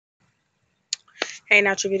Hey,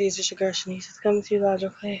 Natural Beauties, it's your girl Shanice. It's coming to you guys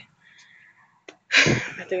real quick.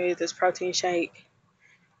 I think I ate this protein shake,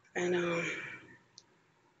 and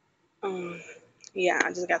um, yeah,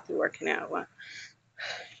 I just got through working out.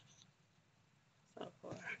 So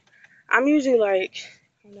far, I'm usually like,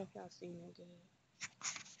 I don't know if y'all see me good.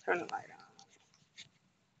 Turn the light on.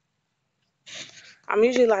 I'm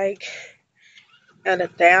usually like at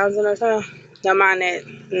 1,000 or so. Don't mind that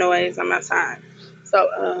noise. I'm outside,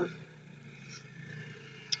 so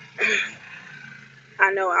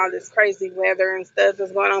I know all this crazy weather and stuff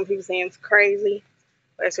that's going on. People saying it's crazy,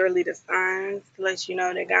 but it's really the signs to let you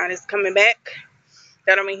know that God is coming back.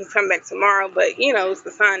 That don't mean he's coming back tomorrow, but you know, it's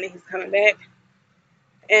the sign that he's coming back.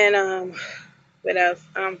 And what else?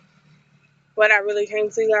 What I really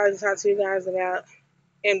came to you guys to talk to you guys about.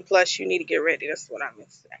 And plus, you need to get ready. That's what I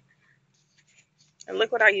meant to say. And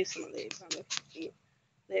look what I used for my legs.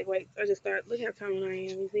 Leg weights. I just started. Look how toned I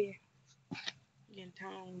am. You see? Getting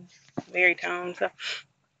toned, very toned. So,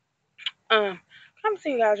 come to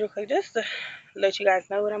you guys real quick just to let you guys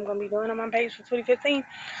know what I'm gonna be doing on my page for 2015.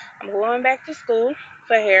 I'm going back to school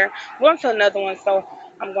for hair. I'm going to another one, so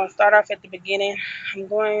I'm gonna start off at the beginning. I'm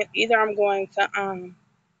going to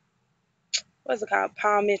what's it called?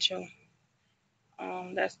 Paul Mitchell.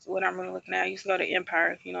 That's what I'm really looking at. I used to go to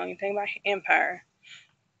Empire. If you know anything about Empire,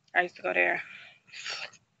 I used to go there.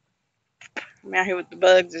 I'm out here with the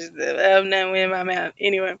bugs. Just have nothing in my mouth.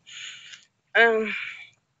 Anyway, um,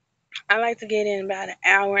 I like to get in about an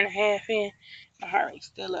hour and a half in. My heart rate's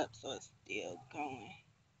still up, so it's still going.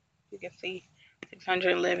 You can see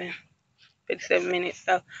 611, 57 minutes.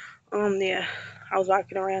 So, yeah, I was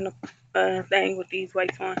walking around the thing with these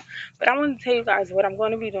weights on. But I want to tell you guys what I'm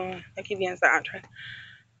going to be doing. I keep getting sidetracked.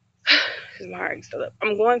 Because my heart is still up.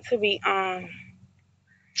 I'm going to be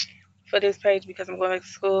for this page because I'm going back to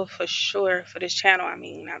school for sure. For this channel, I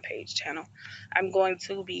mean not page channel. I'm going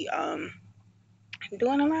to be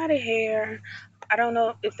doing a lot of hair. I don't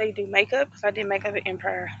know if they do makeup because I did makeup at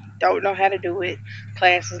Empire. Don't know how to do it.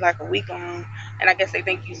 Class is like a week long, and I guess they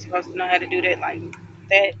think you're supposed to know how to do that like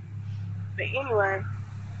that. But anyway,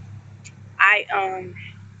 I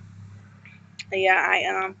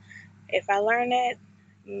yeah, if I learn that,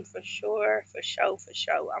 for sure,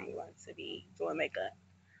 I'm going to be doing makeup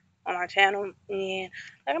on my channel, and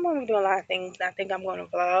like, I'm gonna be doing a lot of things. I think I'm gonna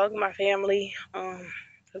vlog my family,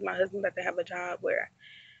 because my husband about to have a job where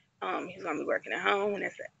he's gonna be working at home, and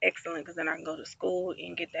that's excellent because then I can go to school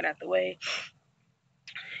and get that out the way.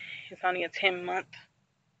 It's only a 10-month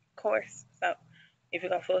course, so if you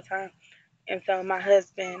go full time, and so my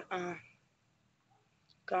husband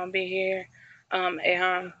gonna be here at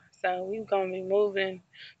home. So we're gonna be moving.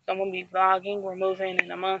 So I'm gonna be vlogging. We're moving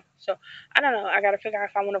in a month. So I don't know. I gotta figure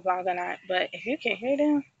out if I wanna vlog or not. But if you can hear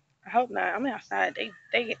them, I hope not. I'm outside. They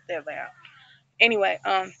get there loud. Anyway,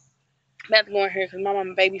 I'm about to go in here because my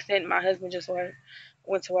mom babysitting. My husband just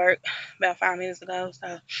went to work about 5 minutes ago.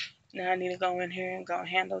 So now I need to go in here and go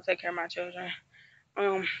take care of my children.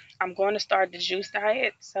 Um, I'm going to start the juice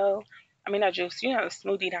diet. So I mean not juice, the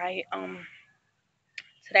smoothie diet.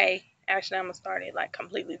 Today. Actually, I'm gonna start it like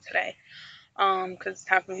completely today. Because it's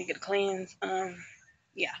time for me to get a cleanse.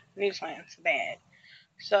 Yeah, need a cleanse bad.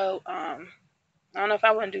 So, I don't know if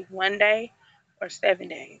I want to do 1 day or 7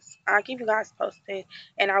 days. I'll keep you guys posted,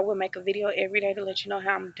 and I will make a video every day to let you know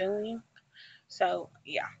how I'm doing. So,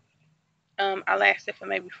 yeah. I lasted for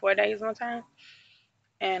maybe 4 days one time,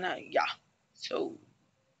 and yeah. So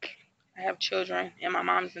I have children, and my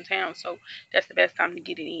mom's in town, so that's the best time to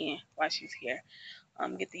get it in while she's here.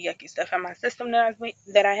 Get the yucky stuff out of my system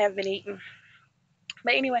that I have been eating.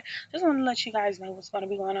 But anyway, just want to let you guys know what's going to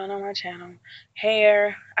be going on my channel.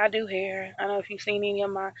 Hair, I do hair. I don't know if you've seen any of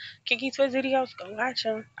my Kiki Twist videos, go watch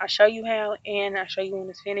them. I show you how, and I show you when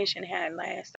it's finished and how it lasts.